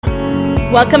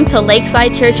Welcome to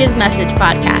Lakeside Church's Message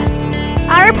Podcast.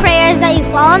 Our prayer is that you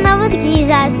fall in love with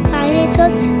Jesus, find a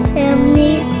church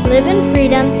family, live in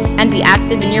freedom, And be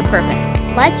active in your purpose.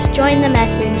 Let's join the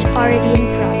message already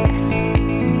in progress.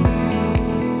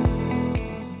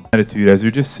 Attitude, as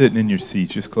you're just sitting in your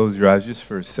seats, just close your eyes just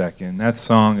for a second. That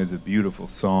song is a beautiful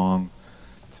song.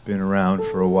 It's been around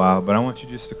for a while, but I want you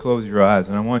just to close your eyes,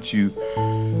 and I want you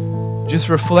just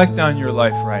reflect on your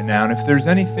life right now. And if there's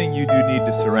anything you do need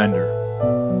to surrender,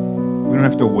 we don't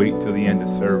have to wait till the end of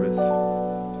service.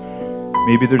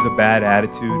 Maybe there's a bad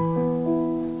attitude.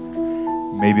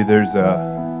 Maybe there's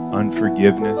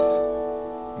unforgiveness.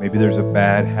 Maybe there's a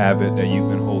bad habit that you've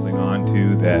been holding on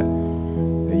to that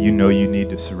you know you need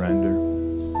to surrender.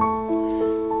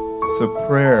 So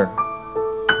prayer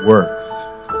works.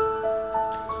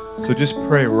 So just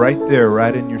pray right there,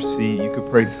 right in your seat. You could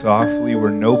pray softly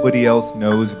where nobody else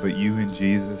knows but you and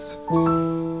Jesus.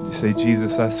 You say,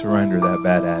 Jesus, I surrender that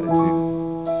bad attitude.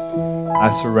 I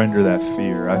surrender that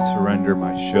fear. I surrender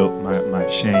my shame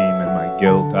and my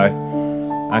guilt. I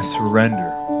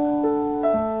surrender.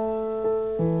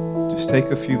 Just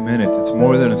take a few minutes. It's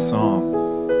more than a song.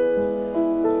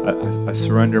 I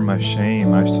surrender my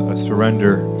shame. I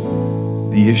surrender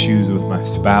the issues with my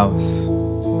spouse,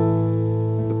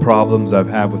 the problems I've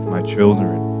had with my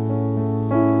children,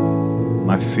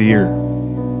 my fear.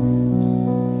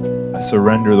 I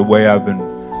surrender the way I've been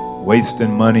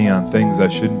wasting money on things I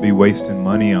shouldn't be wasting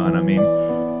money on. I mean,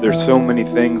 there's so many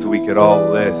things we could all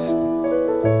list.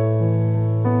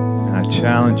 And I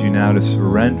challenge you now to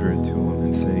surrender it to Him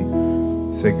and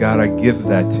say, God, I give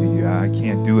that to you. I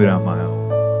can't do it on my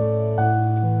own.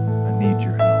 I need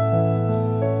your help.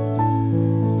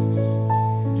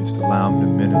 Just allow Him to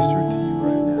minister to you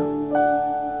right now.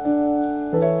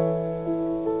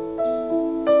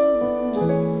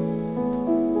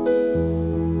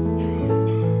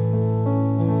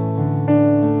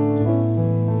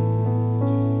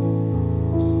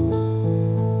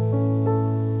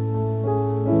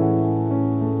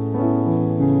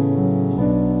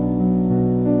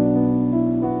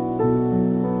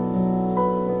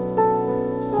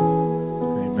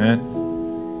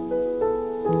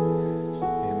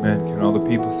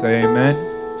 Say amen.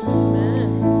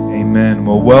 Amen. Amen.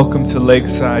 Well, welcome to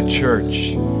Lakeside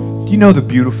Church. Do you know the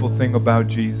beautiful thing about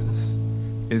Jesus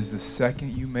is the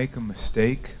second you make a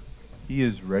mistake, He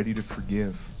is ready to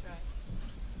forgive.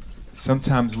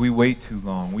 Sometimes we wait too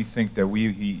long. We think that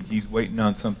He's waiting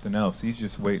on something else. He's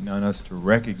just waiting on us to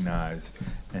recognize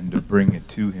and to bring it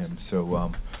to Him.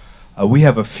 So we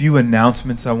have a few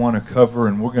announcements I want to cover,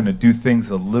 and we're going to do things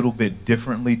a little bit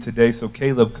differently today. So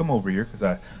Caleb, come over here, because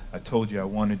I told you I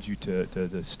wanted you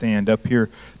to stand up here.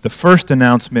 The first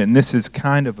announcement, and this is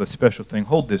kind of a special thing.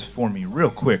 Hold this for me real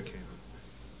quick, Caleb.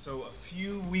 So a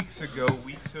few weeks ago,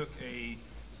 we took a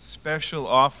special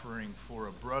offering for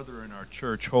a brother in our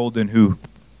church, Holden, who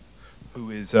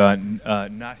is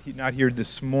not here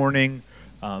this morning.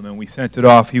 And we sent it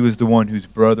off. He was the one whose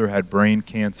brother had brain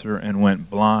cancer and went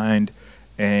blind.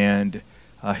 And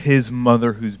his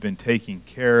mother, who's been taking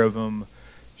care of him,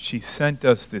 she sent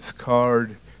us this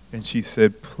card, and she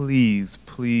said, please,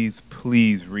 please,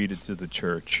 please read it to the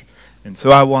church. And so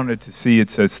I wanted to see, it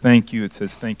says thank you. It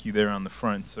says thank you there on the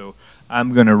front. So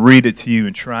I'm going to read it to you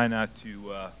and try not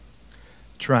to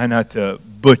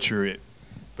butcher it.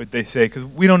 But they say, because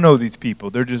we don't know these people.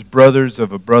 They're just brothers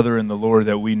of a brother in the Lord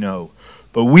that we know.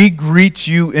 But we greet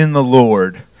you in the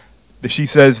Lord. She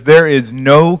says, there is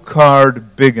no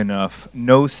card big enough,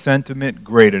 no sentiment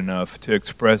great enough to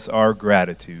express our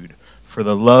gratitude for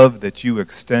the love that you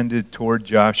extended toward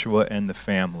Joshua and the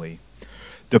family.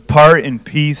 Depart in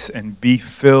peace and be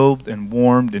filled and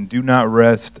warmed and do not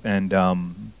rest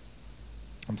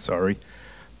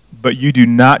but you do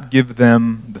not give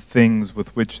them the things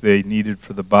with which they needed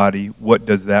for the body. What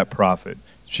does that profit?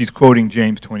 She's quoting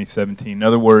James 20:17. In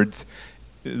other words,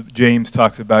 James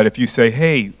talks about if you say,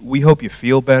 hey, we hope you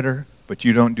feel better, but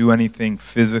you don't do anything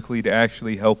physically to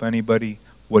actually help anybody,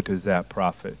 what does that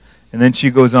profit? And then she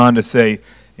goes on to say,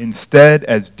 instead,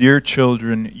 as dear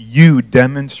children, you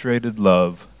demonstrated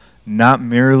love, not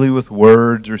merely with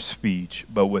words or speech,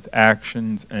 but with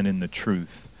actions and in the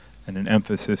truth. And an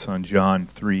emphasis on 1 John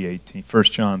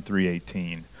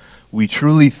 3:18. We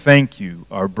truly thank you,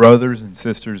 our brothers and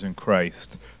sisters in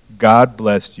Christ. God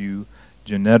bless you,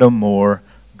 Janetta Moore,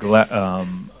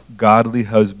 godly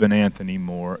husband Anthony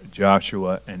Moore,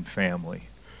 Joshua, and family.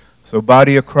 So,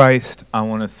 body of Christ, I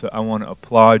want to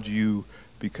applaud you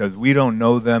because we don't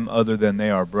know them other than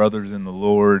they are brothers in the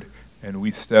Lord, and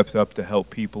we stepped up to help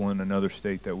people in another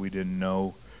state that we didn't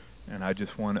know. And I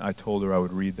told her I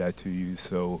would read that to you.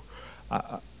 So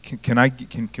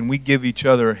can we give each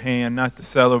other a hand, not to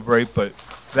celebrate, but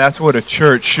that's what a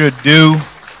church should do.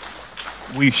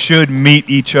 We should meet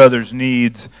each other's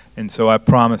needs, and so I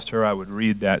promised her I would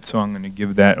read that, so I'm going to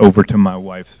give that over to my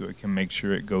wife so it can make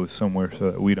sure it goes somewhere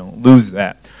so that we don't lose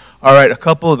that. All right, a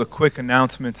couple of the quick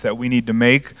announcements that we need to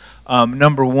make.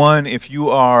 Number one, if you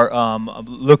are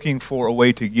looking for a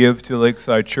way to give to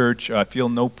Lakeside Church, feel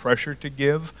no pressure to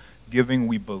give. Giving,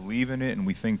 we believe in it, and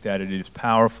we think that it is a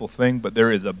powerful thing, but there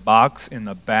is a box in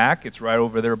the back. It's right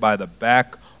over there by the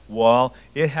back wall.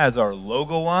 It has our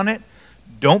logo on it.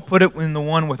 Don't put it in the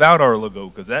one without our logo,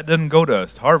 because that doesn't go to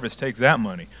us. Harvest takes that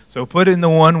money. So put it in the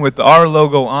one with our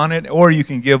logo on it, or you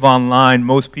can give online.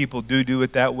 Most people do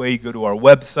it that way. You go to our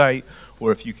website,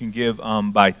 or if you can give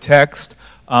by text.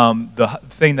 The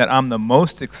thing that I'm the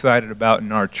most excited about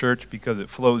in our church, because it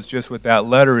flows just with that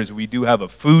letter, is we do have a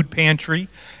food pantry.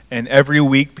 And every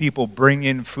week people bring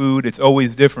in food. It's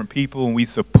always different people, and we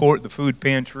support the food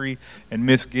pantry. And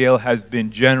Miss Gail has been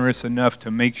generous enough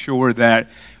to make sure that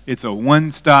it's a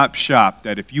one-stop shop,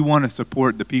 that if you want to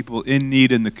support the people in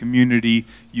need in the community,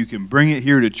 you can bring it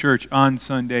here to church on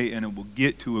Sunday, and it will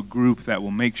get to a group that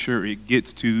will make sure it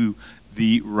gets to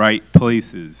the right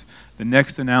places. The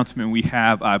next announcement we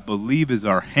have, I believe, is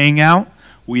our hangout.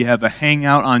 We have a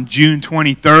hangout on June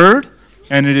 23rd.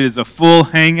 And it is a full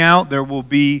hangout. There will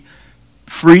be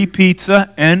free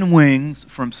pizza and wings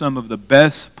from some of the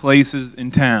best places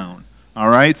in town. All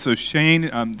right, so Zane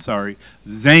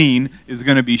is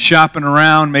going to be shopping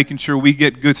around, making sure we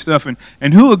get good stuff.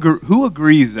 And who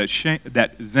agrees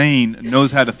that Zane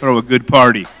knows how to throw a good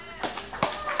party?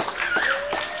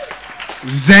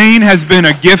 Zane has been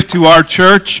a gift to our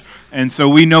church, and so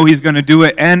we know he's going to do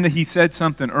it. And he said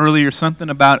something earlier, something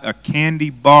about a candy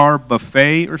bar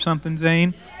buffet or something,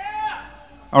 Zane? Yeah.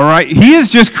 All right. He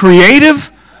is just creative.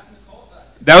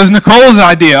 That was Nicole's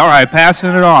idea. All right, passing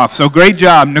it off. So great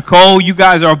job. Nicole, you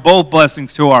guys are both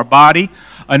blessings to our body.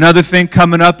 Another thing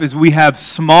coming up is we have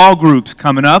small groups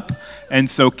coming up. And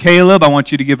so, Caleb, I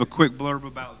want you to give a quick blurb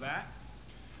about that.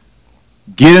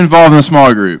 Get involved in a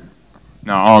small group.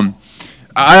 Now,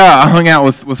 I hung out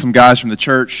with some guys from the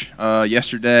church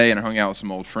yesterday, and I hung out with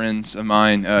some old friends of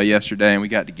mine yesterday, and we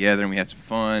got together and we had some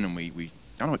fun, and we I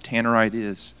don't know what tannerite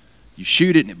is. You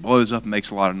shoot it and it blows up and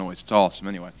makes a lot of noise. It's awesome.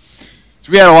 Anyway, so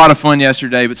we had a lot of fun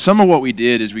yesterday, but some of what we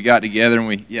did is we got together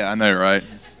and I know, right?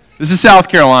 This is South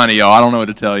Carolina, y'all. I don't know what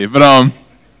to tell you, but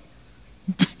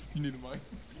you need a mic.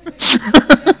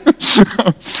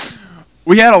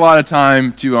 We had a lot of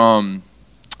time to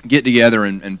get together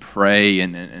and pray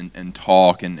and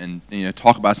talk and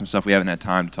talk about some stuff we haven't had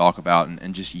time to talk about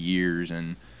in just years,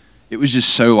 and it was just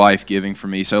so life-giving for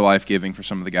me, so life-giving for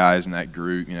some of the guys in that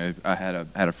group. I had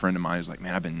a friend of mine who's like,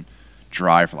 man, I've been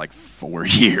dry for like 4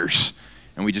 years,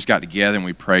 and we just got together and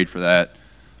we prayed for that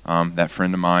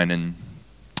friend of mine, and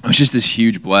it was just this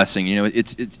huge blessing.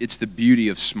 It's the beauty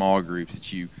of small groups,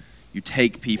 that you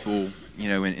take people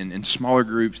in smaller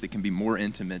groups that can be more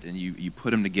intimate, and you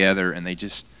put them together, and they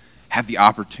just have the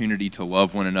opportunity to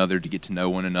love one another, to get to know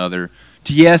one another,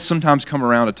 to, yes, sometimes come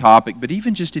around a topic, but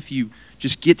even just if you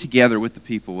just get together with the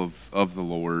people of the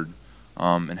Lord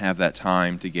and have that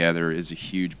time together is a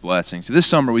huge blessing. So this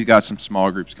summer we've got some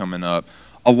small groups coming up.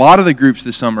 A lot of the groups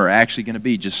this summer are actually going to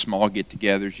be just small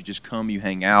get-togethers. You just come, you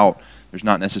hang out. There's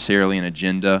not necessarily an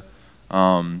agenda,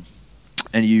 and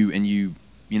you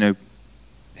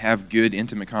have good,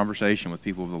 intimate conversation with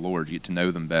people of the Lord. You get to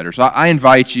know them better. So I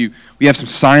invite you. We have some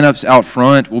sign-ups out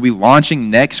front. We'll be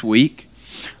launching next week.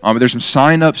 There's some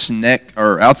sign-ups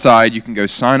outside. You can go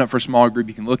sign up for a small group.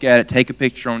 You can look at it, take a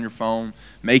picture on your phone,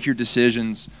 make your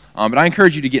decisions. But I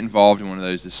encourage you to get involved in one of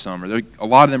those this summer. A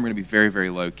lot of them are going to be very,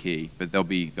 very low-key, but they'll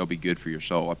be good for your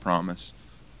soul, I promise.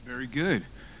 Very good.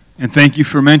 And thank you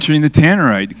for mentioning the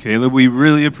tannerite, Caleb. We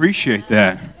really appreciate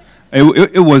that.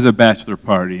 It was a bachelor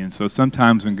party, and so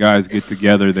sometimes when guys get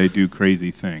together, they do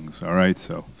crazy things, all right?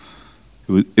 So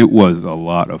it was a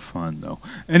lot of fun, though.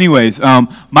 Anyways,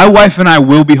 my wife and I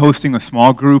will be hosting a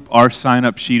small group. Our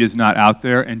sign-up sheet is not out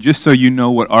there, and just so you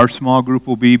know what our small group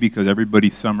will be, because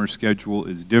everybody's summer schedule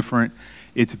is different,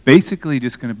 it's basically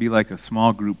just going to be like a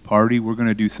small group party. We're going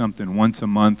to do something once a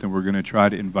month, and we're going to try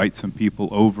to invite some people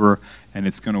over, and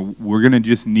we're going to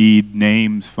just need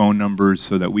names, phone numbers,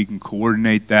 so that we can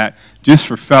coordinate that. Just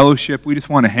for fellowship, we just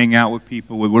want to hang out with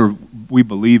people. We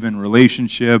believe in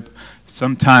relationship.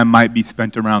 Some time might be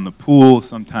spent around the pool.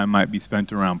 Some time might be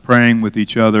spent around praying with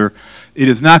each other. It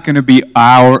is not going to be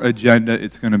our agenda.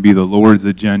 It's going to be the Lord's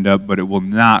agenda, but it will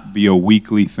not be a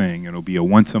weekly thing. It'll be a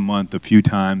once a month, a few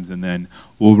times, and then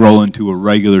we'll roll into a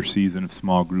regular season of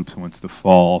small groups once the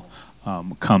fall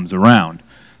comes around.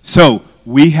 So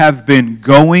we have been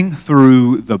going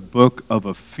through the book of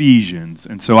Ephesians.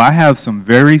 And so I have some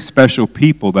very special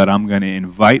people that I'm going to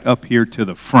invite up here to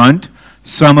the front.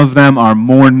 Some of them are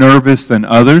more nervous than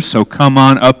others, so come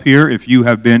on up here if you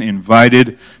have been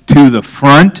invited to the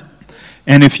front.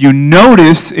 And if you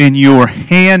notice in your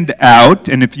handout,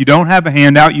 and if you don't have a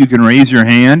handout, you can raise your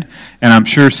hand, and I'm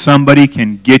sure somebody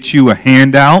can get you a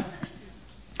handout.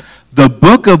 The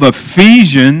book of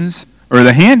Ephesians, or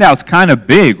the handout's kind of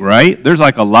big, right? There's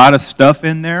like a lot of stuff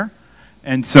in there.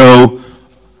 And so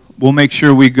we'll make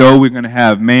sure we go. We're going to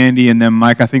have Mandy and then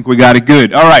Mike. I think we got it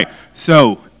good. All right,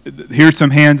 so here's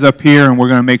some hands up here, and we're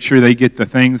going to make sure they get the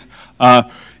things.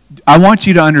 I want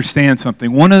you to understand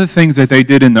something. One of the things that they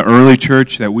did in the early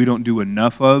church that we don't do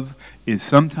enough of is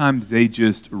sometimes they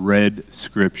just read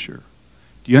Scripture.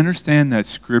 Do you understand that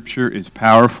Scripture is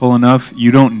powerful enough?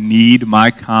 You don't need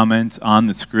my comments on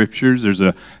the Scriptures. There's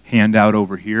a handout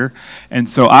over here. And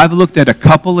so I've looked at a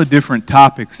couple of different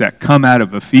topics that come out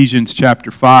of Ephesians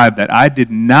chapter 5 that I did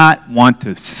not want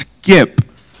to skip,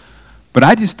 but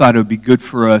I just thought it would be good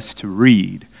for us to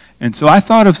read. And so I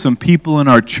thought of some people in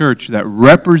our church that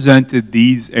represented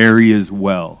these areas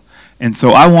well. And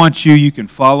so I want you can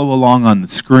follow along on the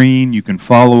screen, you can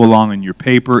follow along in your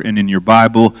paper and in your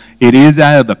Bible. It is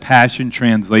out of the Passion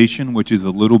Translation, which is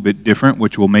a little bit different,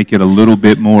 which will make it a little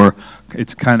bit more,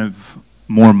 it's kind of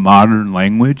more modern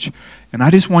language. And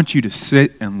I just want you to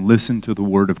sit and listen to the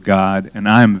Word of God, and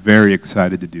I am very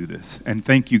excited to do this. And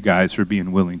thank you guys for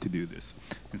being willing to do this.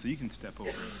 And so you can step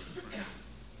over.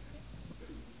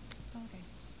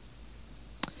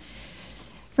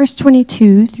 Verse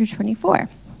 22 through 24.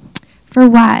 For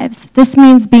wives, this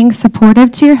means being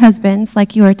supportive to your husbands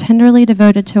like you are tenderly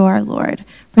devoted to our Lord.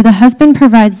 For the husband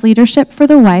provides leadership for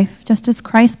the wife, just as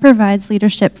Christ provides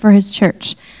leadership for his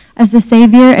church, as the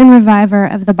Savior and reviver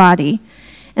of the body.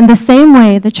 In the same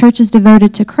way the church is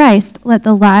devoted to Christ, let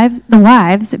the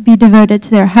wives be devoted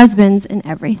to their husbands in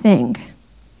everything.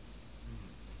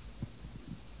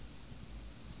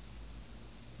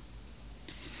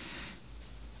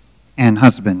 And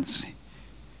husbands,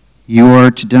 you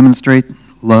are to demonstrate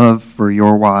love for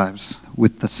your wives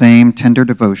with the same tender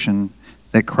devotion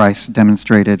that Christ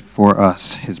demonstrated for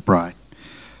us, his bride.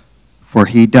 For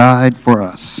he died for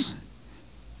us,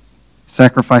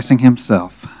 sacrificing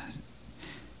himself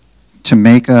to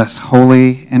make us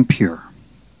holy and pure,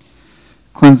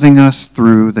 cleansing us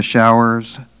through the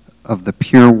showers of the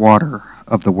pure water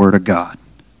of the Word of God.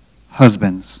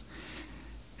 Husbands,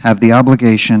 have the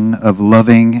obligation of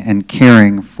loving and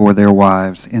caring for their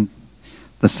wives in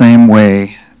the same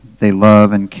way they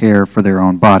love and care for their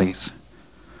own bodies.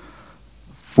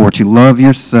 For to love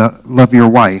your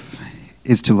wife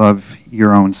is to love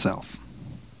your own self.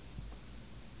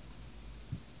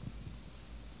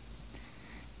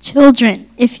 Children,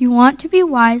 if you want to be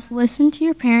wise, listen to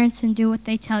your parents and do what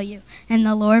they tell you, and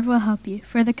the Lord will help you.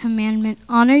 For the commandment,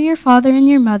 honor your father and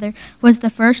your mother, was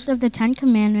the first of the 10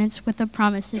 commandments with a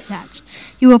promise attached.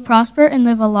 You will prosper and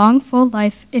live a long, full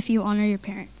life if you honor your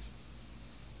parents.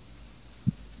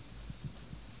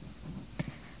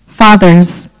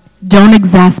 Fathers, don't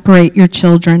exasperate your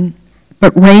children,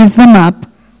 but raise them up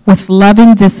with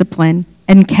loving discipline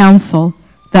and counsel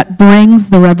that brings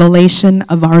the revelation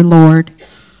of our Lord.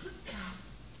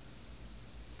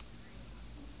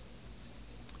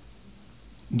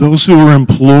 Those who are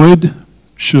employed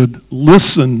should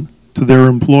listen to their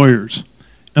employers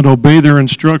and obey their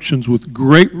instructions with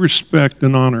great respect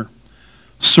and honor.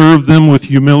 Serve them with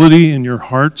humility in your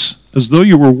hearts as though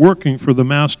you were working for the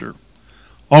master.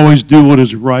 Always do what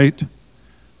is right,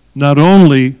 not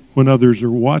only when others are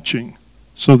watching,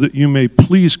 so that you may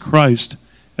please Christ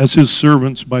as his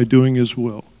servants by doing his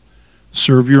will.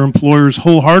 Serve your employers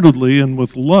wholeheartedly and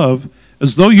with love,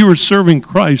 as though you were serving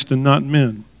Christ and not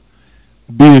men.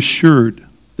 Be assured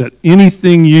that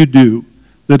anything you do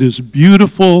that is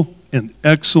beautiful and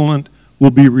excellent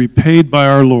will be repaid by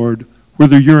our Lord,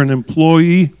 whether you're an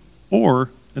employee or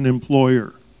an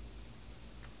employer.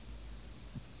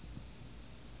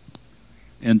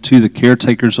 And to the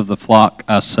caretakers of the flock,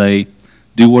 I say,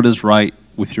 do what is right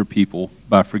with your people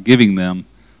by forgiving them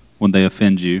when they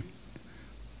offend you.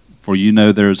 For you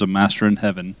know there is a master in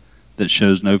heaven that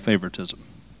shows no favoritism.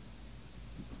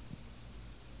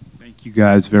 Thank you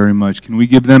guys very much. Can we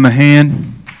give them a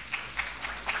hand?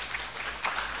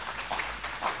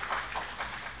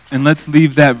 And let's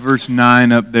leave that verse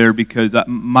 9 up there, because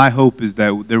my hope is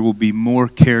that there will be more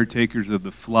caretakers of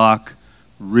the flock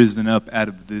risen up out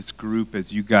of this group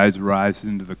as you guys rise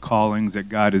into the callings that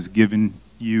God has given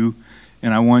you.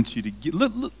 And I want you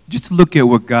to just look at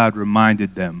what God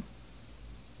reminded them.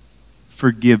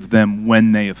 Forgive them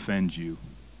when they offend you.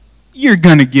 you're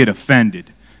going to get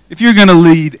offended. If you're going to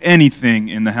lead anything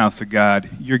in the house of God,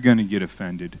 you're going to get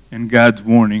offended. And God's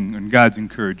warning and God's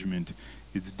encouragement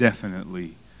is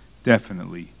definitely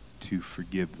to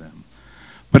forgive them.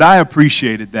 But I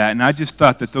appreciated that, and I just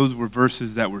thought that those were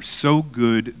verses that were so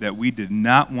good that we did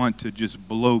not want to just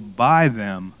blow by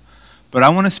them. But I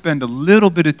want to spend a little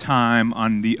bit of time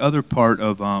on the other part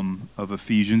of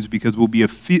Ephesians, because we'll be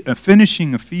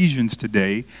finishing Ephesians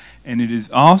today, and it is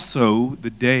also the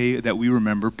day that we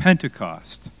remember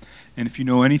Pentecost. And if you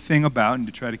know anything about, and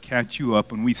to try to catch you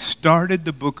up, when we started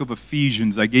the book of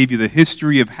Ephesians, I gave you the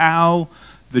history of how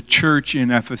the church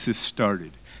in Ephesus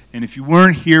started. And if you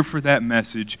weren't here for that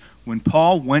message, when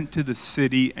Paul went to the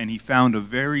city and he found a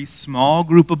very small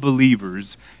group of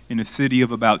believers in a city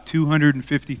of about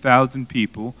 250,000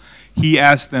 people, he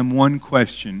asked them one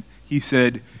question. He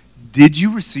said, "Did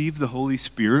you receive the Holy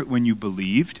Spirit when you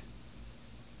believed?"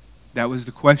 That was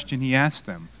the question he asked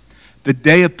them. The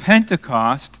day of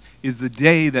Pentecost is the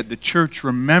day that the church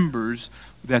remembers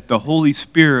that the Holy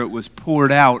Spirit was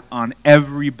poured out on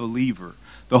every believer.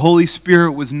 The Holy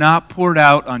Spirit was not poured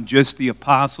out on just the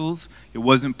apostles. It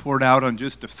wasn't poured out on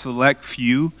just a select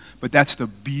few. But that's the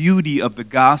beauty of the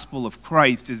gospel of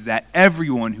Christ, is that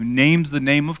everyone who names the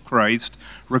name of Christ,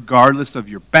 regardless of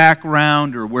your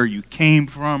background or where you came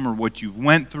from or what you've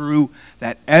went through,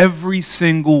 that every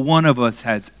single one of us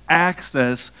has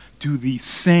access to the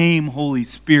same Holy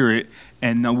Spirit.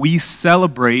 And we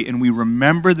celebrate and we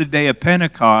remember the day of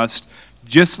Pentecost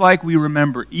just like we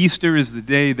remember Easter is the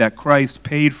day that Christ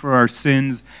paid for our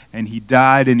sins and he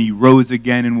died and he rose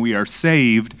again and we are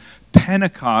saved.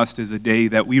 Pentecost is a day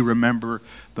that we remember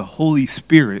the Holy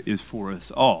Spirit is for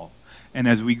us all. And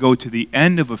as we go to the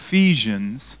end of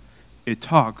Ephesians, it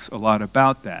talks a lot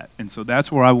about that. And so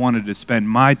that's where I wanted to spend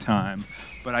my time.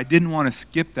 But I didn't want to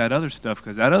skip that other stuff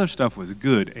because that other stuff was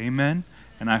good. Amen?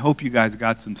 And I hope you guys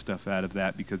got some stuff out of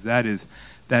that, because that is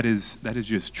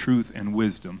just truth and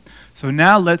wisdom. So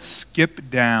now let's skip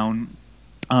down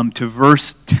to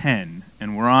verse 10.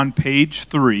 And we're on page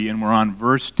 3, and we're on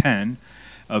verse 10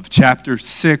 of chapter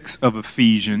 6 of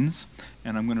Ephesians.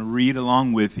 And I'm going to read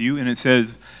along with you. And it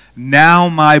says, "Now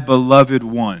my beloved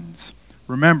ones."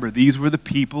 Remember, these were the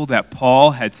people that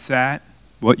Paul had sat...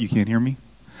 What, you can't hear me?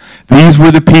 These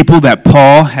were the people that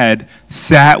Paul had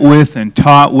sat with and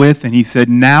taught with, and he said,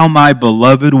 "Now my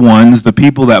beloved ones," the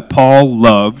people that Paul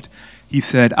loved, he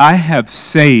said, "I have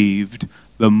saved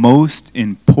the most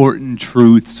important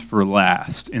truths for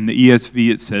last." In the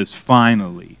ESV it says,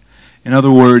 "finally." In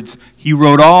other words, he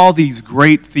wrote all these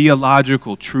great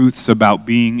theological truths about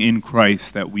being in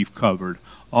Christ that we've covered.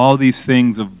 All these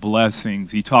things of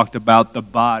blessings. He talked about the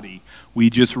body. We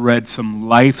just read some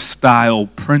lifestyle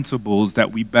principles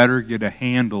that we better get a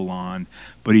handle on.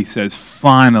 But he says,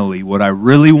 finally, what I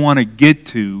really want to get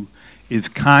to is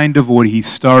kind of what he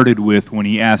started with when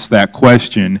he asked that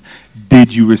question,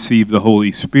 did you receive the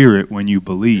Holy Spirit when you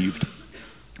believed?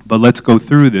 But let's go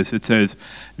through this. It says,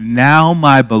 "Now,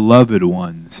 my beloved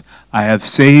ones, I have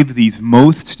saved these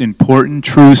most important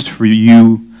truths for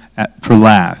you for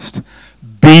last.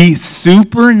 Be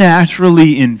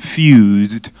supernaturally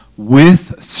infused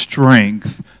with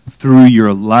strength through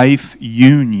your life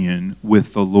union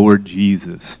with the Lord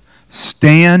Jesus.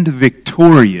 Stand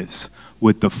victorious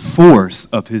with the force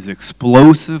of his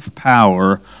explosive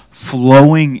power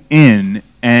flowing in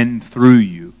and through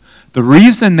you." The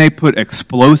reason they put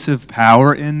explosive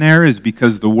power in there is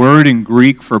because the word in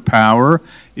Greek for power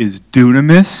is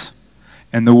dunamis.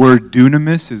 And the word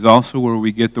dunamis is also where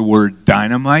we get the word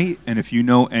dynamite. And if you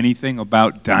know anything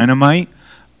about dynamite,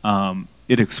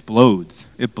 it explodes.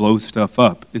 It blows stuff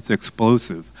up. It's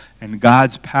explosive. And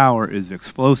God's power is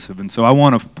explosive. And so I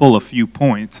want to pull a few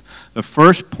points. The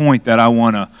first point that I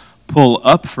want to pull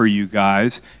up for you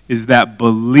guys is that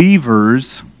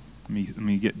believers, let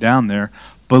me get down there,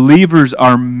 believers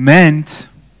are meant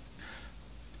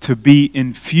to be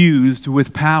infused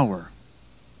with power.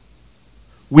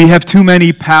 We have too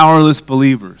many powerless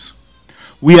believers.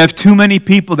 We have too many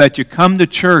people that you come to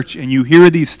church and you hear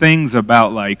these things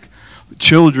about, like,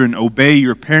 children, obey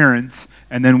your parents,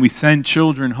 and then we send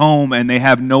children home and they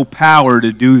have no power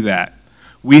to do that.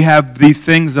 We have these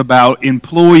things about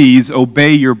employees,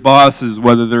 obey your bosses,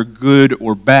 whether they're good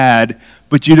or bad,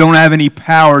 but you don't have any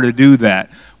power to do that.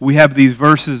 We have these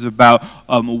verses about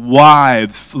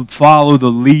wives, follow the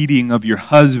leading of your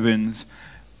husbands,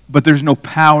 but there's no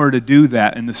power to do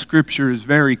that. And the scripture is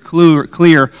very clear.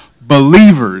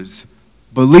 Believers,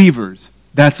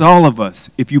 that's all of us.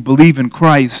 If you believe in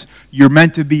Christ, you're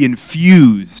meant to be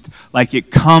infused. Like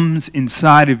it comes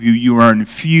inside of you. You are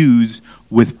infused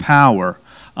with power.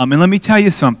 And let me tell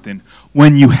you something.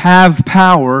 When you have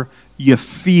power, you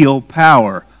feel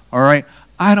power, all right?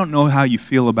 I don't know how you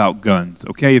feel about guns,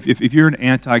 okay? If you're an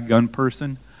anti-gun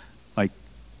person, like,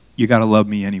 you got to love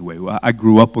me anyway. Well, I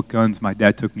grew up with guns. My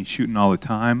dad took me shooting all the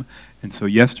time. And so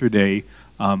yesterday,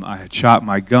 I had shot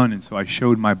my gun, and so I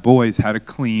showed my boys how to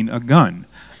clean a gun.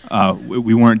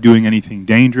 We weren't doing anything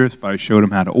dangerous, but I showed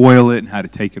them how to oil it and how to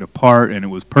take it apart, and it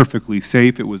was perfectly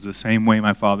safe. It was the same way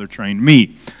my father trained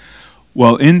me.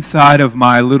 Well, inside of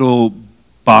my little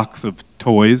box of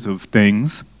toys, of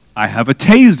things, I have a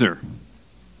taser.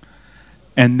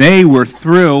 And they were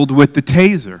thrilled with the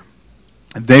taser.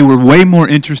 They were way more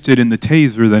interested in the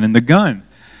taser than in the gun.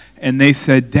 And they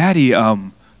said, Daddy,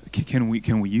 can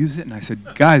we use it? And I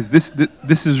said, guys,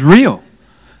 this is real.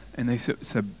 And they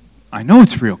said, I know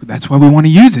it's real. That's why we want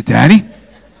to use it, Daddy.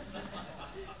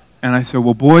 And I said,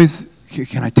 well, boys,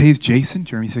 can I tase Jason?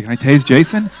 Jeremy said, can I tase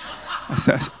Jason?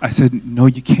 I said, no,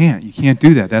 you can't. You can't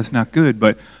do that. That's not good.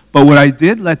 But what I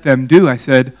did let them do, I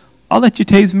said, I'll let you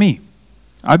tase me.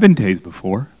 I've been tased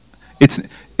before.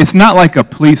 It's not like a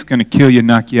police going to kill you,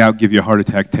 knock you out, give you a heart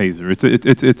attack taser.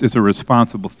 It's a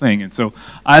responsible thing. And so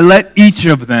I let each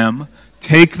of them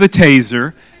take the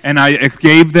taser, and I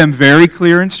gave them very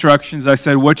clear instructions. I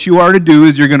said, what you are to do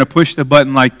is you're going to push the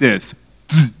button like this.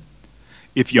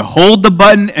 If you hold the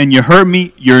button and you hurt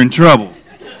me, you're in trouble.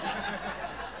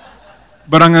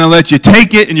 But I'm going to let you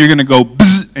take it, and you're going to go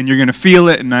bzz, and you're going to feel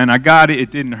it, and then I got it. It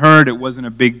didn't hurt. It wasn't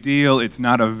a big deal. It's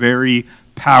not a very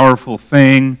powerful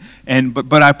thing.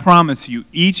 But I promise you,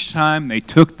 each time they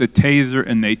took the taser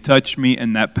and they touched me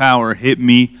and that power hit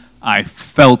me, I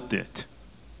felt it.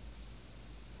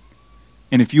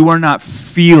 And if you are not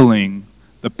feeling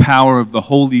the power of the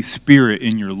Holy Spirit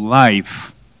in your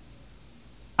life,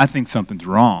 I think something's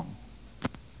wrong.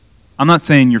 I'm not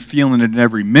saying you're feeling it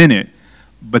every minute,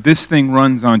 but this thing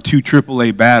runs on 2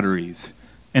 AAA batteries.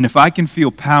 And if I can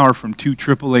feel power from 2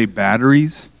 AAA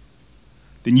batteries,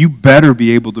 then you better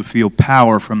be able to feel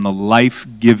power from the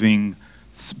life-giving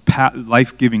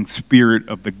spirit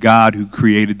of the God who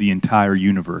created the entire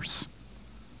universe.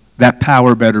 That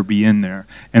power better be in there.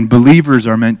 And believers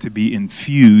are meant to be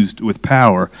infused with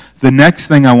power. The next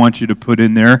thing I want you to put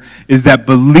in there is that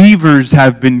believers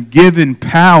have been given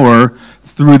power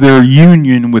through their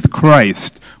union with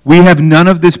Christ. We have none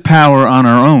of this power on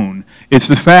our own. It's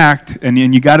the fact, and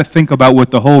you got to think about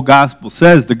what the whole gospel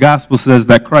says. The gospel says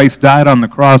that Christ died on the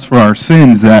cross for our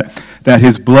sins, that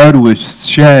his blood was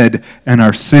shed and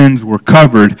our sins were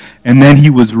covered, and then he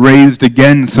was raised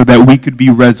again so that we could be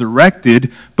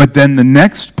resurrected. But then the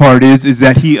next part is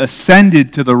that he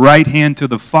ascended to the right hand to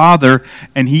the Father,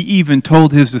 and he even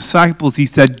told his disciples, he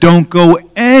said, don't go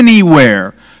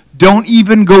anywhere. Don't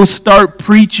even go start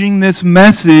preaching this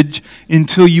message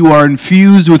until you are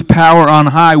infused with power on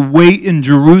high. Wait in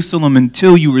Jerusalem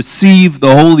until you receive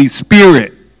the Holy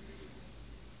Spirit.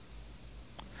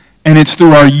 And it's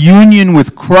through our union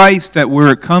with Christ that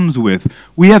where it comes with.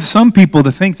 We have some people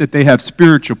to think that they have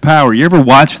spiritual power. You ever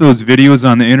watch those videos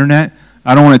on the internet?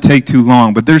 I don't want to take too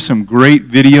long, but there's some great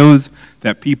videos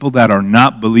that people that are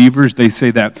not believers, they say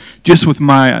that just with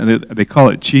my, they call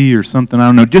it chi or something, I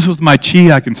don't know, just with my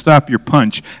chi I can stop your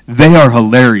punch. They are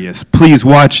hilarious. Please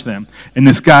watch them. And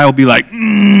this guy will be like,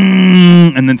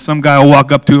 and then some guy will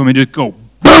walk up to him and just go,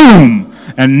 boom,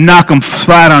 and knock him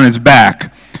flat on his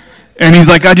back. And he's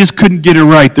like, I just couldn't get it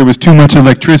right. There was too much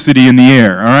electricity in the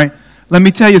air, all right? Let me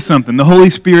tell you something. The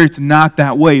Holy Spirit's not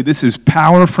that way. This is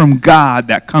power from God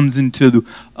that comes into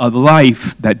a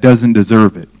life that doesn't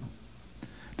deserve it.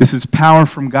 This is power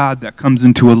from God that comes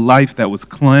into a life that was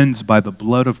cleansed by the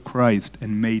blood of Christ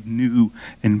and made new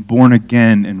and born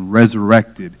again and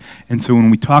resurrected. And so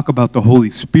when we talk about the Holy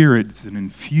Spirit, it's an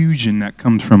infusion that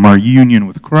comes from our union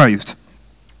with Christ.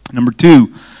 Number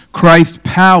 2, Christ's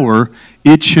power,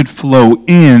 it should flow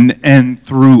in and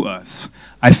through us.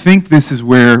 I think this is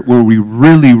where we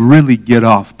really, really get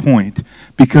off point,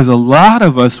 because a lot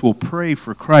of us will pray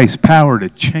for Christ's power to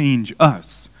change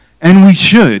us. And we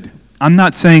should. I'm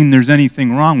not saying there's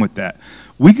anything wrong with that.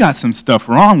 We got some stuff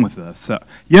wrong with us.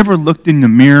 You ever looked in the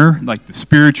mirror, like the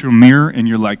spiritual mirror, and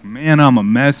you're like, man, I'm a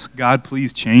mess. God,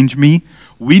 please change me.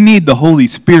 We need the Holy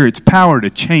Spirit's power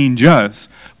to change us,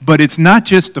 but it's not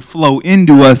just to flow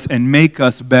into us and make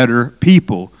us better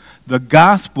people. The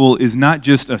gospel is not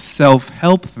just a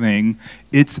self-help thing,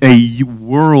 it's a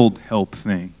world help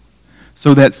thing.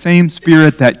 So that same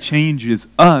Spirit that changes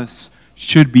us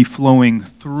should be flowing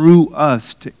through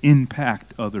us to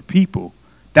impact other people.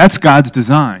 That's God's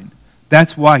design.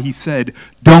 That's why he said,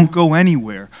 don't go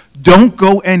anywhere. Don't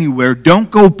go anywhere. Don't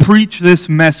go preach this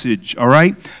message, all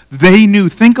right? They knew.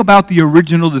 Think about the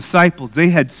original disciples. They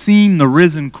had seen the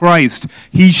risen Christ.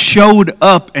 He showed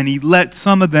up and he let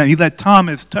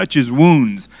Thomas touch his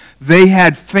wounds. They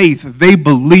had faith. They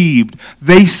believed.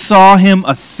 They saw him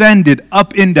ascended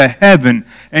up into heaven.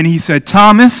 And he said,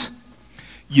 Thomas,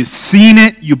 you've seen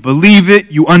it, you believe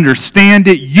it, you understand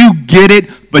it, you get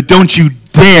it, but don't you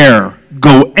dare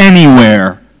go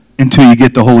anywhere until you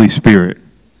get the Holy Spirit.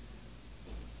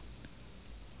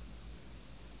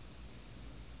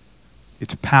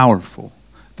 It's powerful.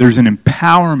 There's an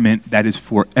empowerment that is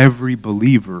for every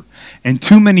believer. And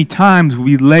too many times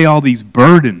we lay all these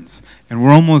burdens, and we're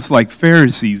almost like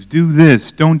Pharisees. Do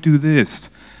this, don't do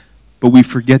this. But we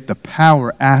forget the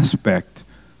power aspect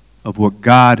of what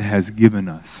God has given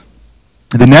us.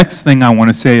 The next thing I want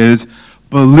to say is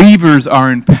believers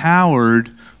are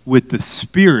empowered with the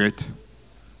Spirit,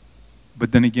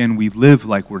 but then again, we live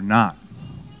like we're not.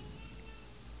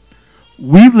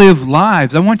 We live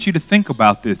lives. I want you to think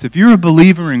about this. If you're a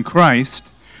believer in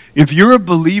Christ, and you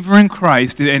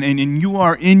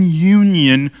are in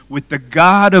union with the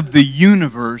God of the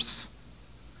universe,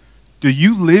 do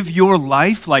you live your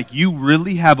life like you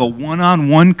really have a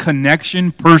one-on-one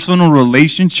connection, personal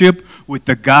relationship with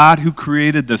the God who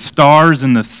created the stars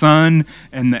and the sun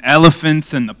and the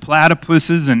elephants and the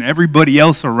platypuses and everybody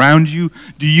else around you?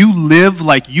 Do you live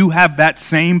like you have that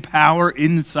same power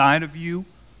inside of you?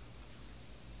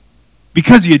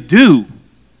 Because you do.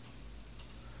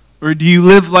 Or do you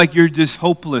live like you're just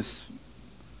hopeless,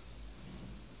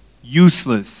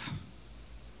 useless,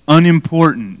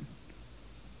 unimportant,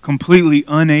 completely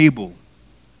unable,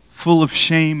 full of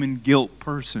shame and guilt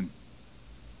person?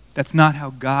 That's not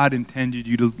how God intended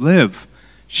you to live.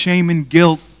 Shame and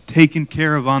guilt taken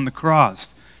care of on the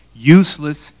cross.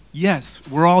 Useless, yes,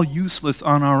 we're all useless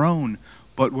on our own.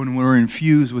 But when we're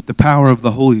infused with the power of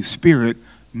the Holy Spirit,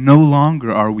 no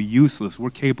longer are we useless. We're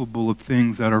capable of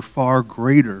things that are far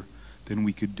greater than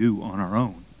we could do on our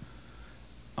own.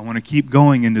 I want to keep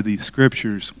going into these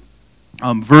scriptures.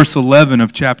 Verse 11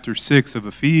 of chapter 6 of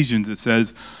Ephesians, it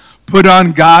says, put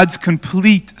on God's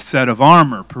complete set of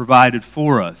armor provided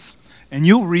for us. And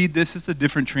you'll read this, it's a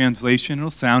different translation.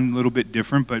 It'll sound a little bit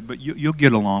different, but you'll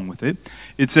get along with it.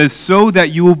 It says, so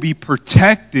that you will be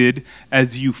protected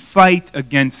as you fight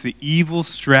against the evil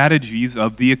strategies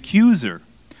of the accuser.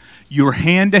 Your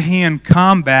hand-to-hand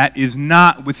combat is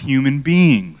not with human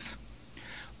beings,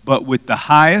 but with the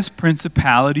highest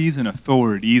principalities and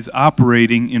authorities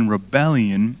operating in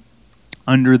rebellion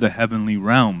under the heavenly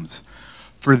realms.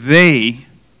 For they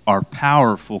are a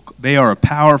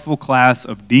powerful class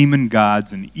of demon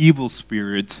gods and evil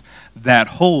spirits that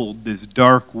hold this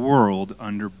dark world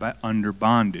under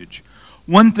bondage.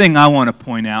 One thing I want to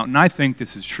point out, and I think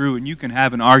this is true, and you can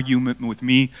have an argument with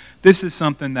me, this is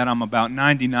something that I'm about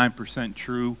 99%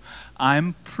 true.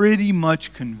 I'm pretty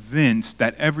much convinced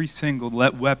that every single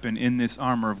weapon in this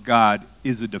armor of God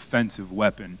is a defensive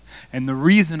weapon. And the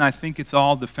reason I think it's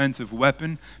all defensive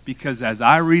weapon, because as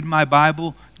I read my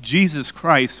Bible, Jesus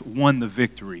Christ won the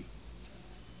victory.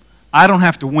 I don't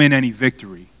have to win any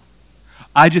victory.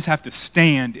 I just have to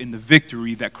stand in the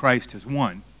victory that Christ has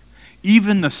won.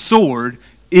 Even the sword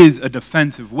is a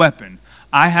defensive weapon.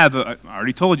 I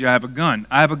already told you I have a gun.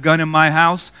 I have a gun in my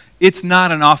house. It's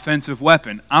not an offensive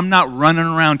weapon. I'm not running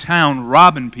around town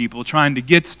robbing people trying to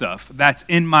get stuff. That's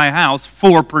in my house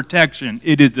for protection.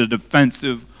 It is a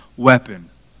defensive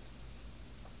weapon.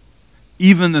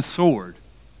 Even the sword.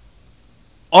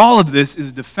 All of this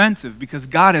is defensive because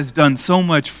God has done so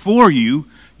much for you.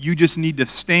 You just need to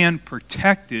stand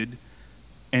protected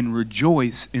and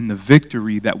rejoice in the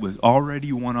victory that was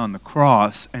already won on the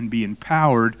cross and be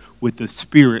empowered with the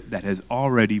Spirit that has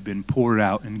already been poured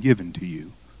out and given to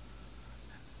you.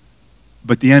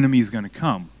 But the enemy is going to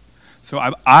come. So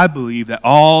I believe that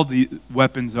all the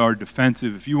weapons are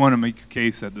defensive. If you want to make a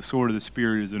case that the sword of the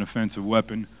Spirit is an offensive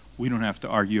weapon, we don't have to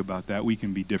argue about that. We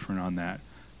can be different on that.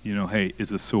 You know, hey,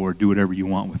 it's a sword. Do whatever you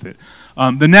want with it.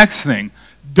 The next thing,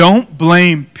 don't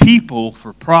blame people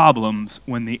for problems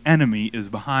when the enemy is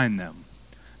behind them.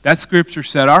 That scripture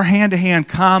said our hand-to-hand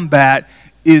combat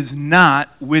is not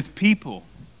with people.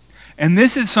 And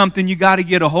this is something you got to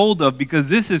get a hold of because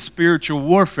this is spiritual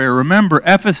warfare. Remember,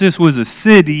 Ephesus was a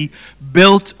city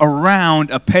built around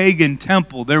a pagan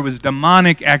temple. There was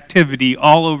demonic activity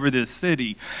all over this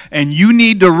city. And you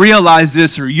need to realize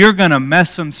this or you're going to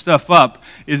mess some stuff up.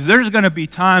 There's going to be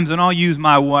times, and I'll use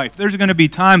my wife, there's going to be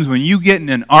times when you get in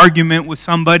an argument with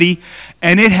somebody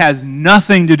and it has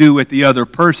nothing to do with the other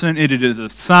person. It is an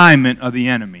assignment of the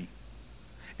enemy.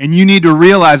 And you need to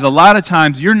realize a lot of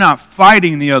times you're not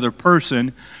fighting the other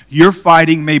person. You're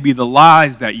fighting maybe the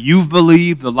lies that you've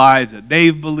believed, the lies that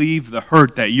they've believed, the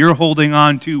hurt that you're holding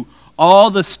on to,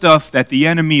 all the stuff that the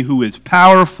enemy, who is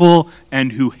powerful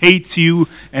and who hates you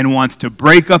and wants to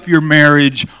break up your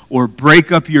marriage or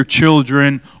break up your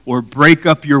children or break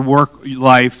up your work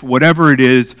life, whatever it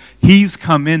is, he's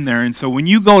come in there. And so when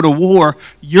you go to war,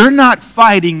 you're not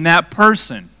fighting that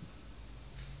person.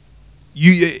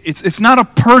 It's not a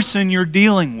person you're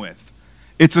dealing with.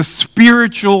 It's a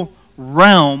spiritual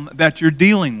realm that you're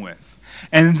dealing with.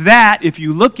 And that, if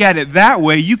you look at it that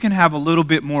way, you can have a little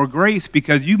bit more grace,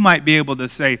 because you might be able to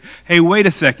say, hey, wait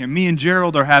a second, me and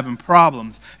Gerald are having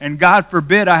problems. And God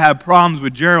forbid I have problems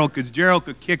with Gerald, because Gerald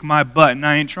could kick my butt, and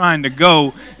I ain't trying to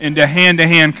go into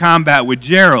hand-to-hand combat with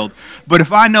Gerald. But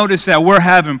if I notice that we're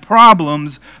having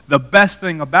problems, the best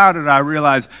thing about it, I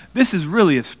realize this is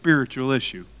really a spiritual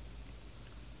issue.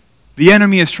 The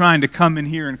enemy is trying to come in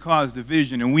here and cause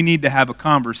division, and we need to have a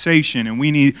conversation, and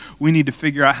we need to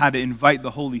figure out how to invite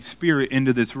the Holy Spirit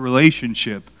into this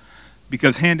relationship,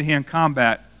 because hand-to-hand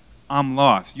combat, I'm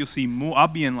lost. You'll see more. I'll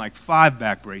be in like 5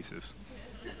 back braces.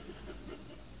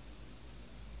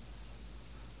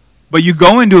 But you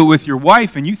go into it with your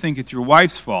wife, and you think it's your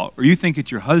wife's fault, or you think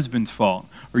it's your husband's fault,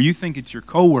 or you think it's your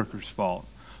coworker's fault,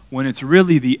 when it's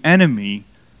really the enemy.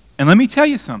 And let me tell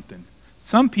you something.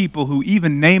 Some people who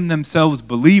even name themselves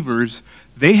believers,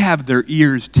 they have their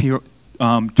ears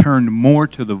turned more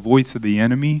to the voice of the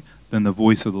enemy than the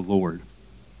voice of the Lord.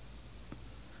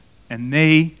 And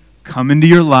they come into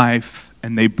your life,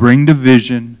 and they bring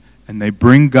division, and they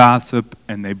bring gossip,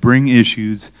 and they bring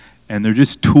issues, and they're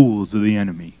just tools of the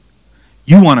enemy.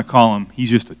 You want to call him,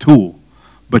 he's just a tool.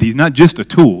 But he's not just a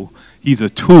tool. He's a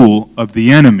tool of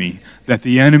the enemy that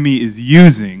the enemy is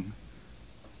using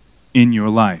in your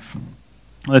life.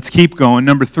 Let's keep going.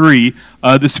 Number 3,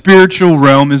 the spiritual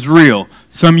realm is real.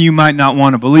 Some of you might not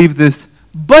want to believe this,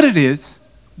 but it is.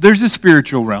 There's a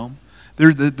spiritual realm.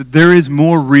 There is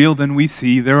more real than we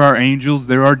see. There are angels,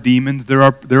 there are demons, there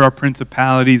are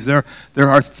principalities, there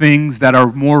are things that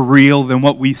are more real than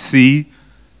what we see.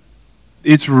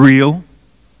 It's real.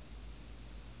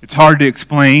 It's hard to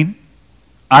explain.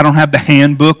 I don't have the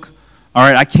handbook. All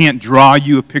right, I can't draw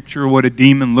you a picture of what a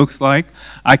demon looks like.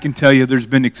 I can tell you there's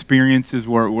been experiences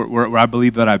where I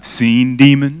believe that I've seen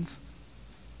demons.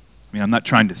 I mean, I'm not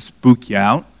trying to spook you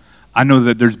out. I know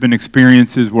that there's been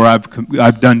experiences where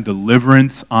I've done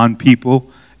deliverance on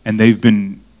people, and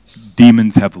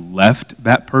demons have left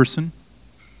that person,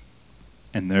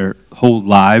 and their whole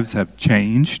lives have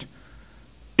changed.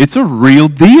 It's a real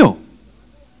deal.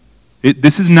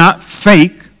 This is not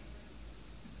fake.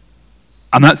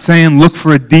 I'm not saying look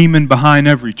for a demon behind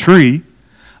every tree.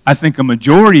 I think a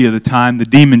majority of the time the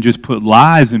demon just put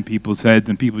lies in people's heads,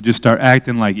 and people just start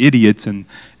acting like idiots, and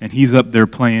he's up there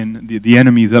playing, the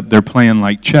enemy's up there playing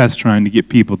like chess, trying to get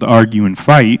people to argue and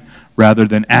fight rather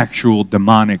than actual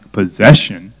demonic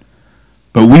possession.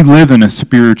 But we live in a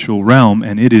spiritual realm,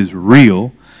 and it is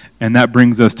real. And that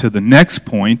brings us to the next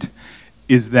point,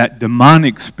 is that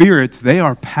demonic spirits, they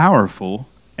are powerful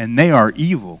and they are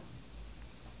evil.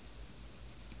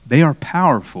 They are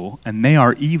powerful and they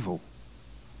are evil.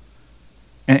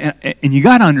 And you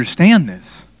got to understand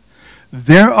this.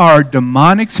 There are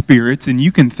demonic spirits, and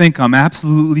you can think I'm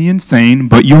absolutely insane,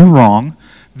 but you're wrong.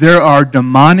 There are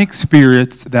demonic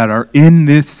spirits that are in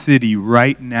this city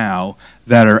right now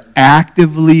that are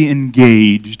actively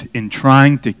engaged in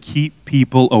trying to keep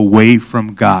people away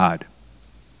from God.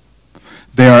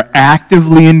 They are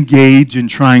actively engaged in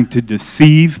trying to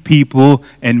deceive people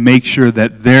and make sure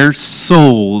that their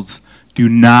souls do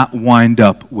not wind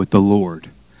up with the Lord.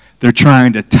 They're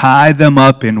trying to tie them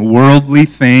up in worldly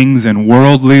things and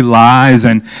worldly lies,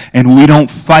 and we don't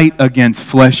fight against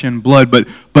flesh and blood, but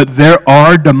there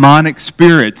are demonic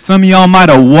spirits. Some of y'all might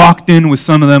have walked in with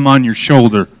some of them on your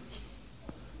shoulder.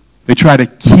 They try to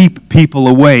keep people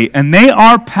away, and they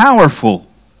are powerful.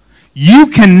 You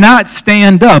cannot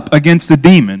stand up against a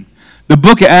demon. The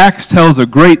book of Acts tells a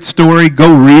great story.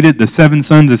 Go read it, the 7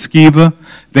 sons of Sceva.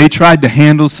 They tried to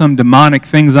handle some demonic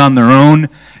things on their own,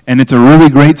 and it's a really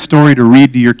great story to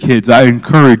read to your kids. I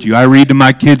encourage you. I read to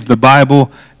my kids the Bible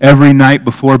every night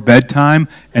before bedtime,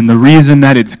 and the reason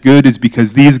that it's good is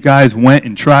because these guys went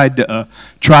and tried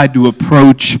to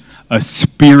approach a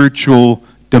spiritual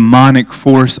demonic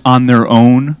force on their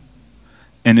own,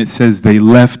 and it says they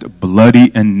left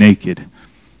bloody and naked.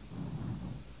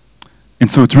 And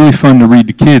so it's really fun to read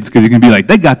to kids because you can be like,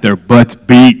 they got their butts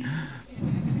beat.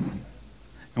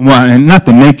 And Well, and not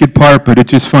the naked part, but it's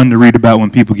just fun to read about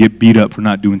when people get beat up for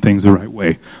not doing things the right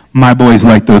way. My boys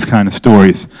like those kind of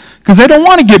stories because they don't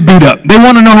want to get beat up. They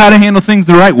want to know how to handle things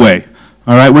the right way.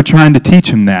 All right, we're trying to teach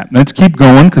them that. Let's keep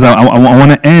going because I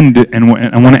want to end, and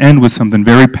I want to end with something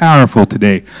very powerful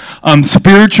today.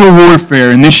 Spiritual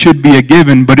warfare, and this should be a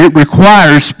given, but it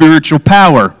requires spiritual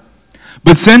power.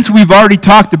 But since we've already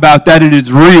talked about that it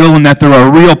is real and that there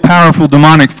are real powerful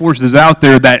demonic forces out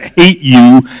there that hate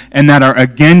you and that are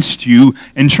against you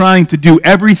and trying to do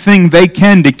everything they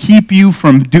can to keep you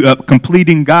from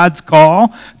completing God's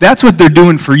call, that's what they're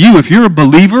doing for you. If you're a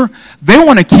believer, they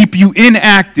want to keep you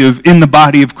inactive in the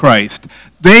body of Christ.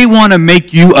 They want to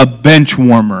make you a bench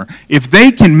warmer. If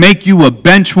they can make you a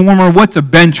bench warmer, what's a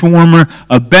bench warmer?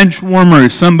 A bench warmer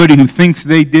is somebody who thinks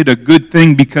they did a good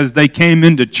thing because they came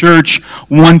into church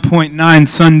 1.9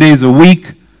 Sundays a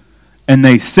week, and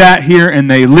they sat here and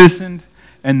they listened,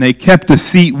 and they kept a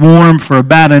seat warm for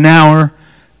about an hour,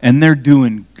 and they're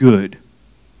doing good.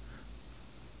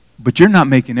 But you're not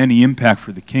making any impact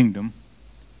for the kingdom.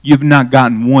 You've not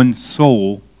gotten one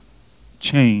soul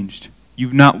changed.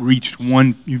 You've not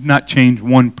changed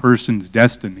one person's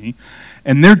destiny.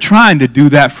 And they're trying to do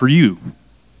that for you.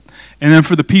 And then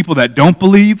for the people that don't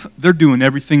believe, they're doing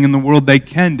everything in the world they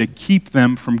can to keep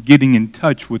them from getting in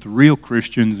touch with real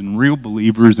Christians and real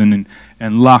believers and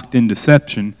locked in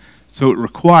deception. So it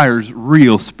requires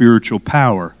real spiritual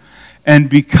power. And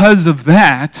because of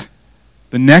that,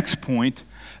 the next point,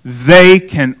 they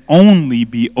can only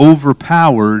be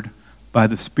overpowered by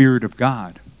the Spirit of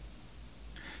God.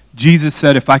 Jesus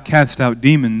said, if I cast out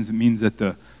demons, it means that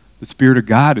the Spirit of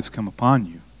God has come upon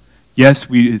you. Yes,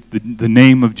 the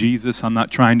name of Jesus. I'm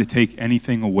not trying to take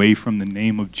anything away from the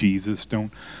name of Jesus.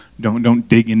 Don't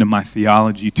dig into my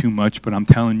theology too much, but I'm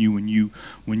telling you,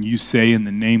 when you say in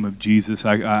the name of Jesus,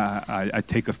 I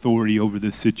take authority over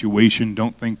this situation,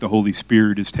 don't think the Holy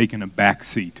Spirit is taking a back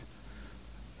seat.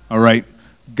 All right?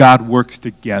 God works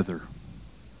together.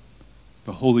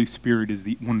 The Holy Spirit is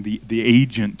the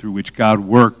agent through which God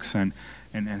works, and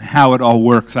how it all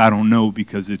works, I don't know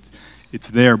because it's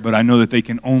there, but I know that they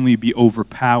can only be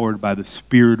overpowered by the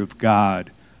Spirit of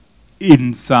God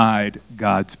inside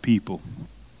God's people.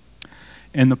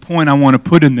 And the point I want to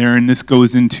put in there, and this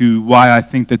goes into why I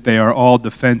think that they are all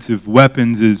defensive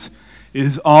weapons,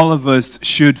 is all of us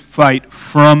should fight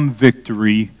from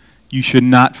victory. You should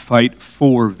not fight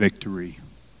for victory.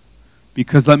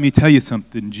 Because let me tell you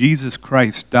something, Jesus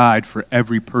Christ died for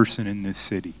every person in this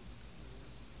city.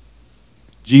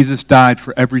 Jesus died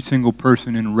for every single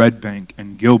person in Red Bank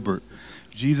and Gilbert.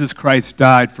 Jesus Christ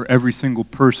died for every single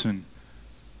person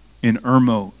in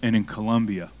Irmo and in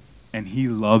Columbia. And he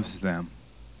loves them.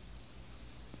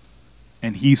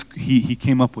 And he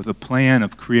came up with a plan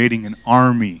of creating an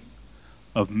army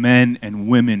of men and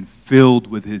women filled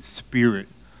with his Spirit,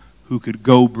 who could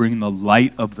go bring the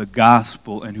light of the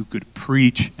gospel and who could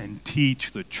preach and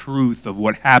teach the truth of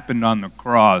what happened on the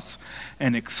cross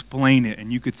and explain it.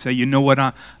 And you could say, you know what,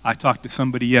 I talked to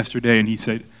somebody yesterday and he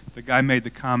said, the guy made the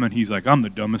comment, he's like, I'm the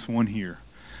dumbest one here.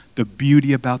 The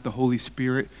beauty about the Holy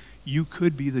Spirit, you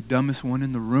could be the dumbest one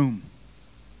in the room,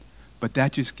 but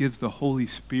that just gives the Holy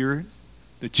Spirit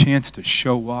the chance to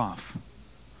show off.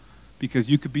 Because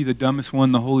you could be the dumbest one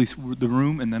in the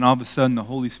room, and then all of a sudden the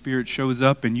Holy Spirit shows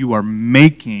up, and you are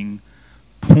making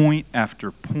point after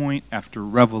point after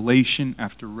revelation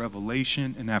after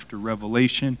revelation and after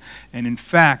revelation. And in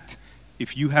fact,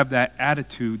 if you have that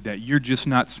attitude that you're just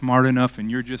not smart enough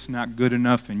and you're just not good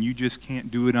enough and you just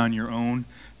can't do it on your own,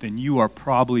 then you are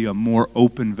probably a more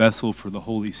open vessel for the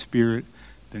Holy Spirit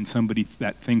than somebody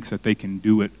that thinks that they can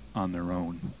do it on their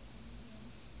own.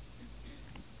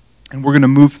 And we're going to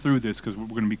move through this because we're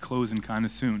going to be closing kind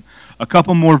of soon. A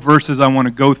couple more verses I want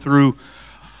to go through.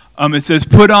 It says,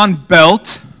 put on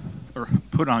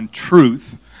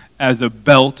truth as a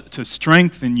belt to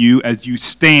strengthen you as you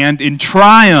stand in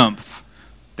triumph.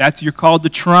 You're called to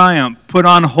triumph. Put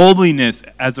on holiness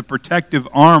as a protective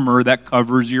armor that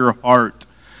covers your heart.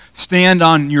 Stand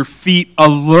on your feet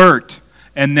alert,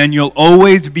 and then you'll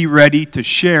always be ready to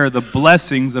share the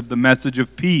blessings of the message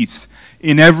of peace.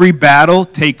 In every battle,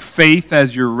 take faith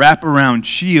as your wraparound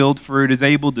shield, for it is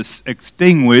able to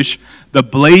extinguish the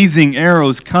blazing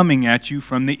arrows coming at you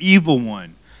from the evil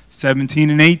one. 17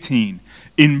 and 18.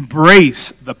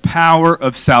 Embrace the power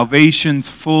of salvation's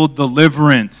full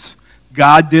deliverance.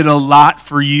 God did a lot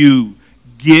for you.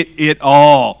 Get it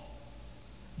all.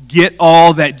 Get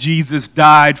all that Jesus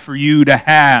died for you to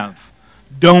have.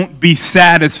 Don't be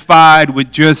satisfied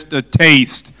with just a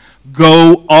taste.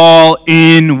 Go all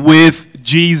in with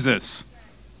Jesus.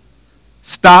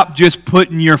 Stop just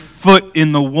putting your foot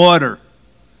in the water.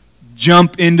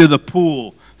 jump into the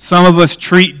pool. Some of us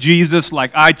treat Jesus like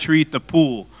I treat the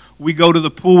pool. We go to the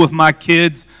pool with my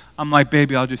kids. I'm like,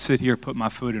 baby, I'll just sit here, put my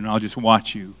foot in, and I'll just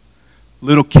watch you.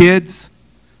 Little kids,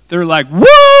 they're like,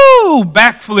 woo,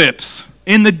 backflips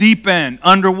in the deep end,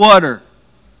 underwater.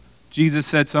 Jesus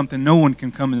said something, no one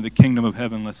can come into the kingdom of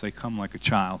heaven unless they come like a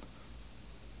child.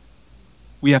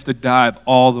 We have to dive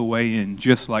all the way in,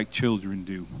 just like children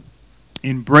do.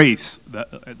 Embrace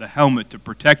the helmet to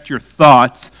protect your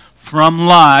thoughts from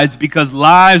lies, because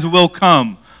lies will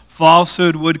come.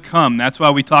 Falsehood would come. That's why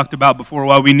we talked about before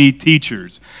why we need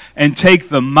teachers. And take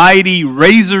the mighty,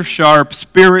 razor-sharp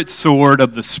spirit sword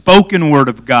of the spoken word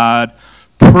of God.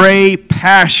 Pray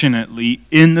passionately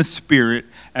in the Spirit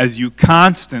as you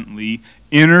constantly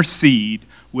intercede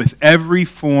with every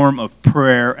form of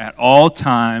prayer at all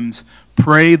times.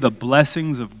 Pray the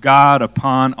blessings of God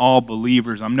upon all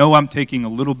believers. I know I'm taking a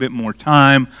little bit more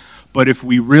time, but if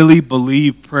we really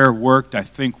believe prayer worked, I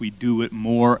think we do it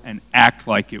more and act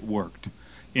like it worked.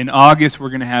 In August, we're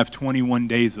going to have 21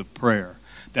 days of prayer.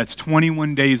 That's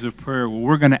 21 days of prayer where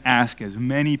we're going to ask as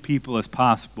many people as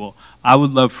possible. I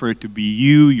would love for it to be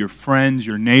you, your friends,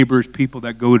 your neighbors, people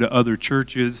that go to other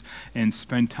churches, and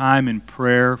spend time in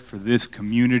prayer for this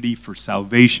community, for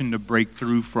salvation to break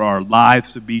through, for our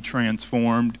lives to be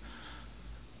transformed.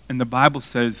 And the Bible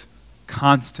says,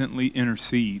 constantly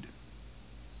intercede.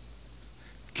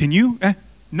 Can you?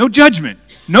 No judgment.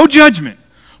 No judgment.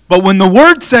 But when the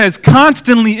word says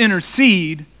constantly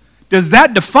intercede, does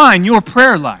that define your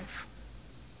prayer life?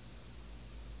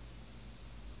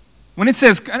 When it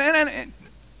says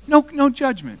no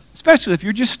judgment, especially if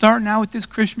you're just starting out with this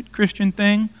Christian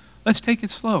thing, let's take it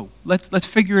slow. Let's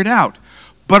figure it out.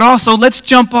 But also, let's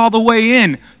jump all the way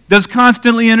in. Does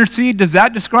constantly intercede, does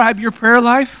that describe your prayer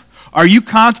life? Are you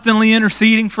constantly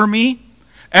interceding for me?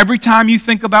 Every time you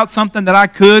think about something that I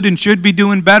could and should be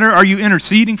doing better, are you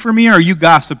interceding for me or are you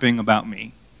gossiping about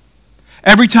me?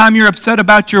 Every time you're upset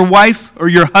about your wife or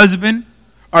your husband,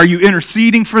 are you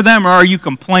interceding for them or are you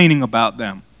complaining about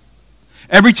them?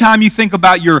 Every time you think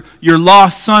about your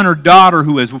lost son or daughter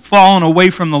who has fallen away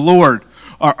from the Lord,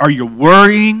 are you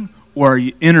worrying or are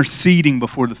you interceding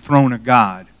before the throne of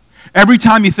God? Every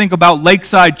time you think about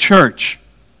Lakeside Church,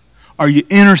 are you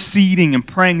interceding and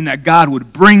praying that God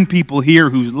would bring people here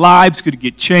whose lives could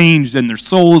get changed and their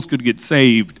souls could get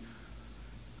saved?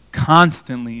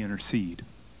 Constantly intercede.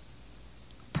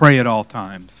 Pray at all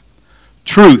times.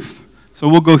 Truth. So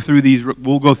we'll go through these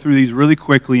really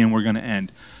quickly and we're going to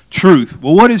end. Truth.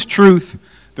 Well, what is truth?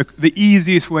 The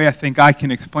easiest way I think I can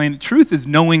explain it, truth is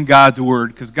knowing God's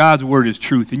word, because God's word is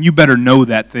truth, and you better know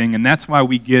that thing, and that's why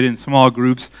we get in small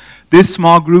groups. This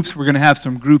small groups, we're going to have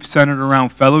some groups centered around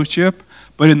fellowship,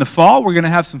 but in the fall, we're going to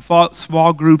have some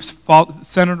small groups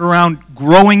centered around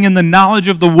growing in the knowledge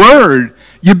of the word.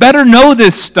 You better know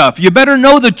this stuff. You better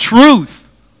know the truth.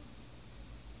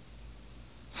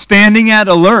 Standing at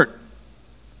alert.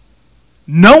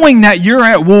 Knowing that you're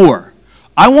at war.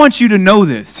 I want you to know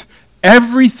this.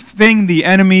 Everything the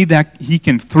enemy that he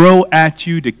can throw at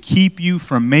you to keep you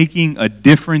from making a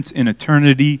difference in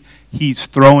eternity, he's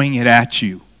throwing it at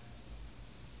you.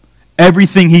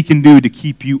 Everything he can do to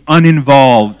keep you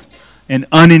uninvolved and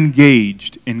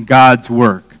unengaged in God's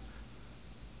work.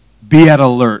 Be at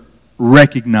alert.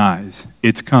 Recognize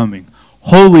it's coming.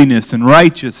 Holiness and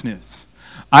righteousness.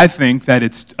 I think that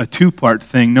it's a two-part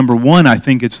thing. Number one, I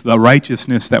think it's the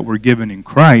righteousness that we're given in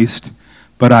Christ.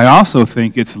 But I also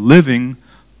think it's living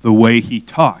the way he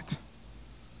taught.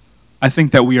 I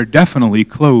think that we are definitely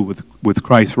clothed with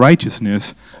Christ's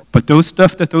righteousness, but those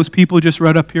stuff that those people just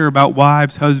read up here about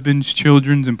wives, husbands,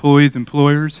 children, employees,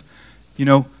 employers,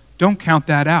 don't count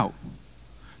that out.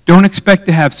 Don't expect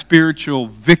to have spiritual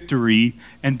victory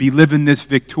and be living this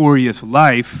victorious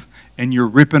life and you're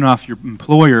ripping off your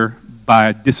employer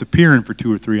by disappearing for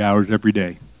 2 or 3 hours every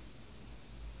day.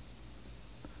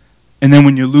 And then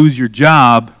when you lose your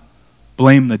job,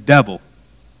 blame the devil.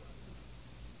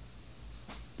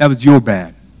 That was your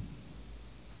bad.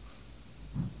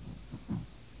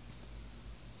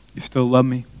 You still love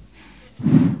me?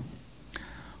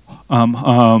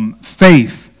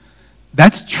 Faith.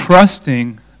 That's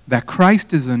trusting that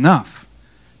Christ is enough.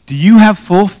 Do you have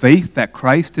full faith that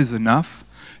Christ is enough?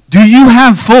 Do you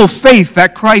have full faith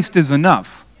that Christ is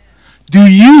enough? Do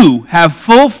you have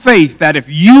full faith that if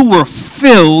you were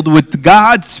filled with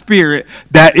God's Spirit,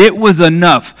 that it was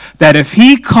enough? That if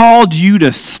he called you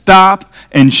to stop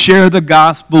and share the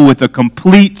gospel with a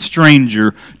complete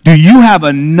stranger, do you have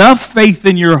enough faith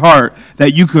in your heart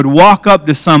that you could walk up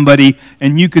to somebody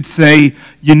and you could say,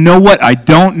 you know what, I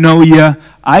don't know you,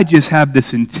 I just have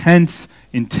this intense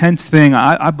thing.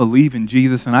 I believe in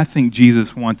Jesus, and I think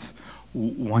Jesus wants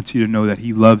wants you to know that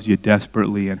he loves you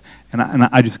desperately. And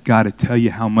I just got to tell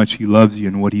you how much he loves you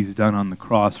and what he's done on the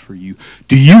cross for you.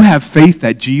 Do you have faith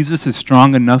that Jesus is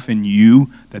strong enough in you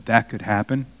that that could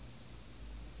happen?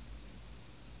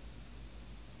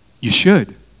 You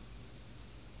should.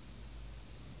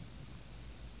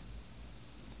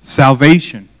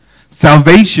 Salvation.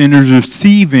 Salvation is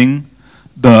receiving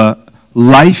the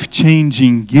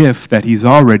life-changing gift that he's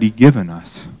already given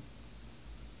us.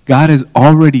 God has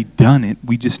already done it.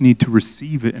 We just need to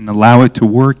receive it and allow it to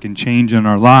work and change in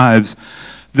our lives.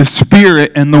 The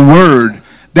Spirit and the Word.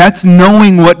 That's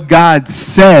knowing what God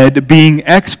said, being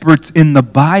experts in the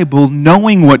Bible.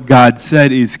 Knowing what God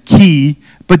said is key,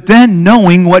 but then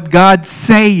knowing what God's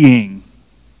saying.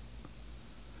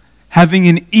 Having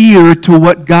an ear to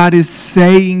what God is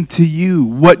saying to you.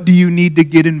 What do you need to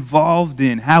get involved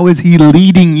in? How is he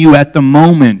leading you at the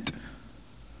moment?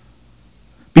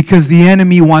 Because the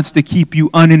enemy wants to keep you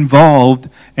uninvolved,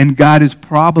 and God is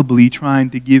probably trying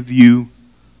to give you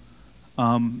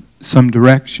some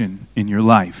direction in your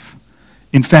life.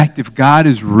 In fact, if God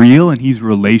is real and he's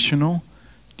relational,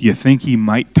 do you think he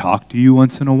might talk to you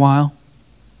once in a while?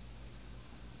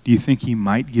 Do you think he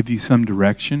might give you some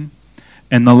direction?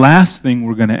 And the last thing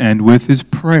we're going to end with is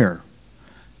prayer.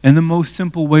 And the most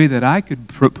simple way that I could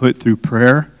put through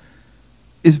prayer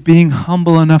is being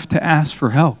humble enough to ask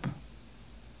for help.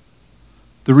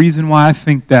 The reason why I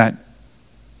think that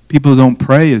people don't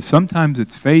pray is sometimes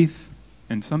it's faith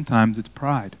and sometimes it's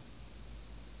pride.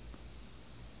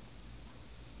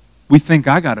 We think,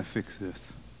 I got to fix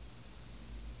this.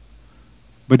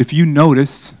 But if you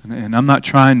notice, and I'm not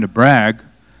trying to brag,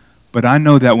 but I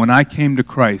know that when I came to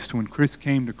Christ, when Chris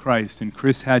came to Christ, and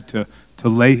Chris had to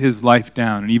lay his life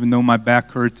down, and even though my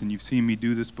back hurts, and you've seen me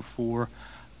do this before,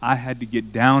 I had to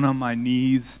get down on my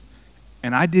knees,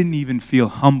 and I didn't even feel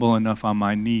humble enough on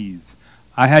my knees.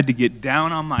 I had to get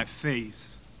down on my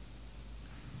face.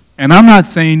 And I'm not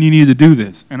saying you need to do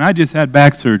this, and I just had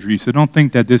back surgery, so don't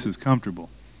think that this is comfortable.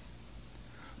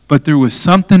 But there was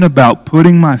something about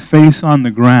putting my face on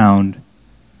the ground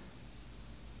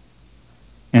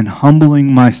and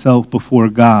humbling myself before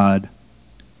God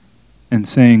and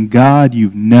saying, God,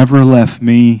 you've never left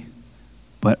me,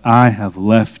 but I have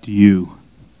left you.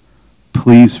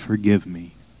 Please forgive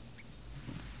me.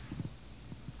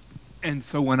 And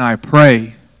so when I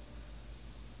pray,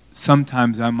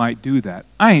 sometimes I might do that.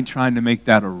 I ain't trying to make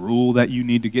that a rule that you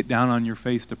need to get down on your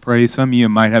face to pray. Some of you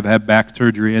might have had back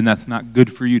surgery, and that's not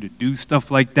good for you to do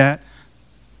stuff like that.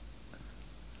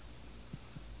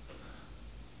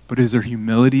 But is there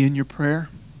humility in your prayer?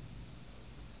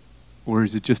 Or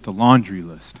is it just a laundry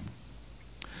list?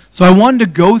 So I wanted to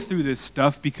go through this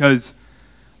stuff because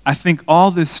I think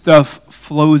all this stuff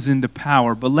flows into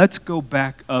power. But let's go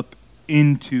back up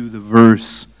into the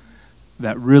verse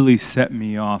that really set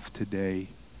me off today.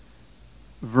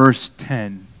 Verse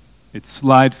 10. It's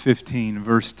slide 15,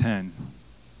 verse 10.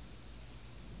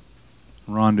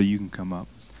 Rhonda, you can come up.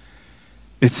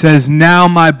 It says, now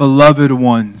my beloved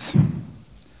ones,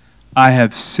 I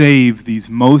have saved these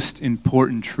most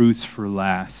important truths for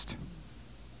last.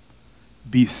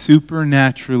 Be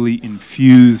supernaturally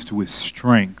infused with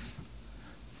strength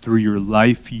through your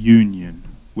life union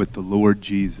with the Lord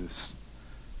Jesus.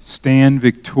 Stand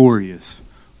victorious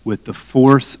with the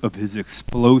force of his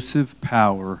explosive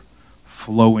power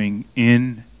flowing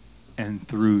in and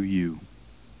through you.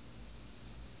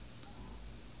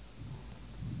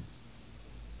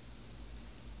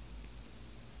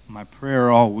 My prayer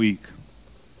all week,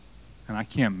 and I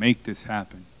can't make this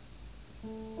happen,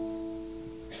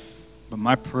 but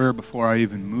my prayer before I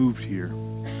even moved here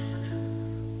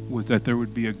was that there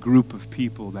would be a group of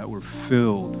people that were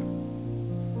filled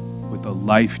with the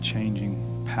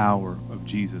life-changing power of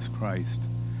Jesus Christ,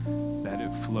 that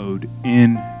it flowed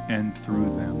in and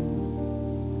through them.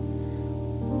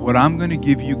 What I'm going to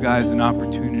give you guys an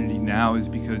opportunity now is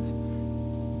because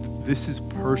this is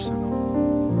personal.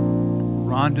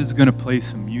 Rhonda's going to play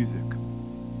some music.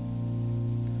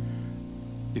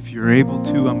 If you're able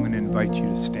to, I'm going to invite you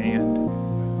to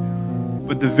stand.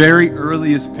 But the very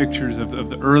earliest pictures of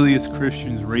the earliest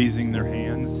Christians raising their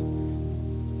hands,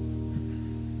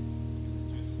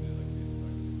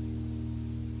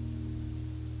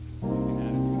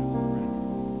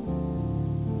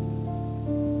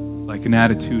 like an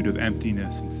attitude of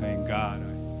emptiness and saying, God,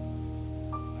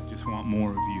 I just want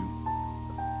more of you.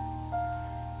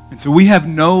 And so we have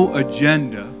no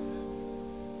agenda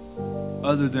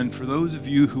other than for those of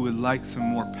you who would like some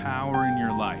more power in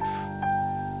your life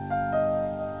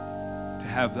to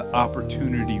have the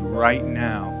opportunity right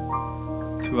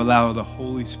now to allow the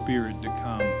Holy Spirit to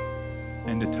come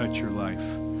and to touch your life.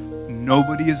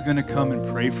 Nobody is going to come and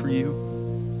pray for you.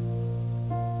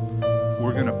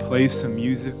 We're going to play some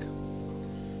music,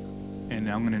 and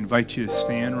I'm going to invite you to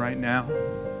stand right now.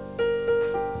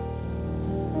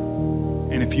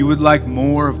 And if you would like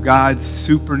more of God's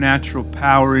supernatural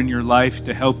power in your life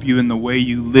to help you in the way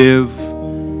you live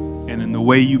and in the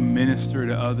way you minister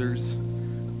to others,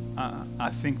 I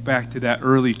think back to that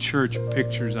early church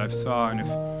pictures I saw, and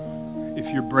if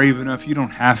you're brave enough, you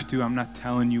don't have to. I'm not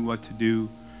telling you what to do,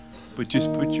 but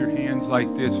just put your hands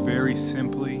like this very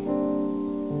simply.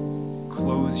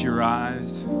 Close your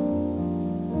eyes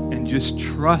and just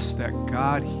trust that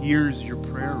God hears your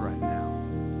prayer right now.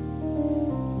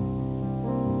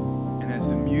 And as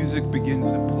the music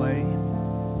begins to play,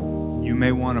 you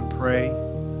may want to pray.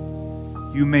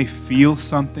 You may feel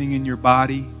something in your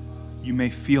body. You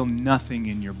may feel nothing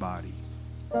in your body.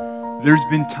 There's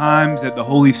been times that the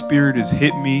Holy Spirit has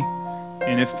hit me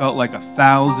and it felt like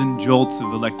 1,000 jolts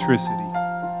of electricity.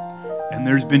 And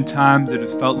there's been times that it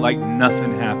felt like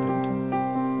nothing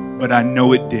happened. But I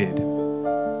know it did.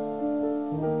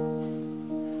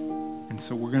 And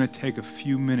so we're going to take a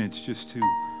few minutes just to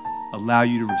allow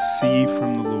you to receive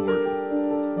from the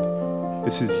Lord.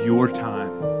 This is your time.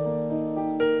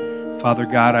 Father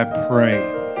God, I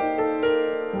pray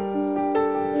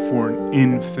for an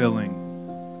infilling,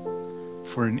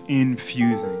 for an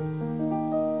infusing,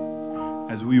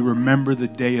 as we remember the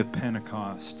day of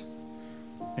Pentecost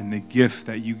and the gift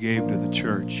that you gave to the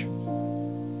church.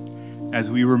 As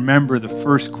we remember the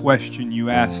first question you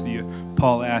asked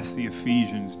Paul asked the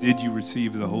Ephesians, did you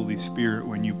receive the Holy Spirit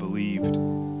when you believed?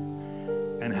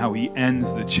 And how he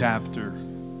ends the chapter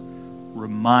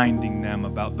reminding them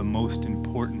about the most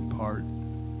important part.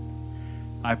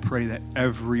 I pray that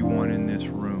everyone in this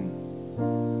room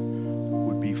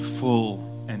would be full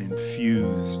and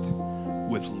infused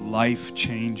with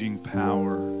life-changing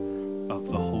power of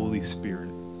the Holy Spirit.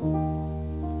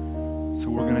 So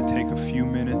we're going to take a few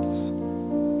minutes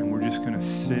and we're just going to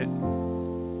sit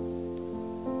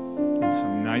in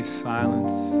some nice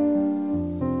silence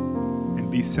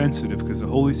and be sensitive, because the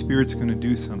Holy Spirit's going to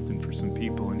do something for some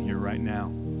people in here right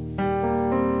now.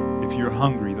 If you're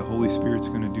hungry, the Holy Spirit's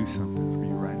going to do something for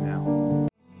you right now.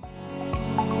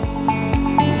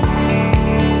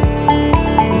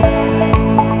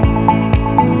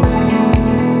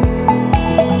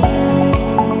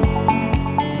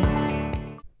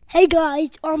 Hey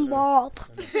guys, I'm Bob.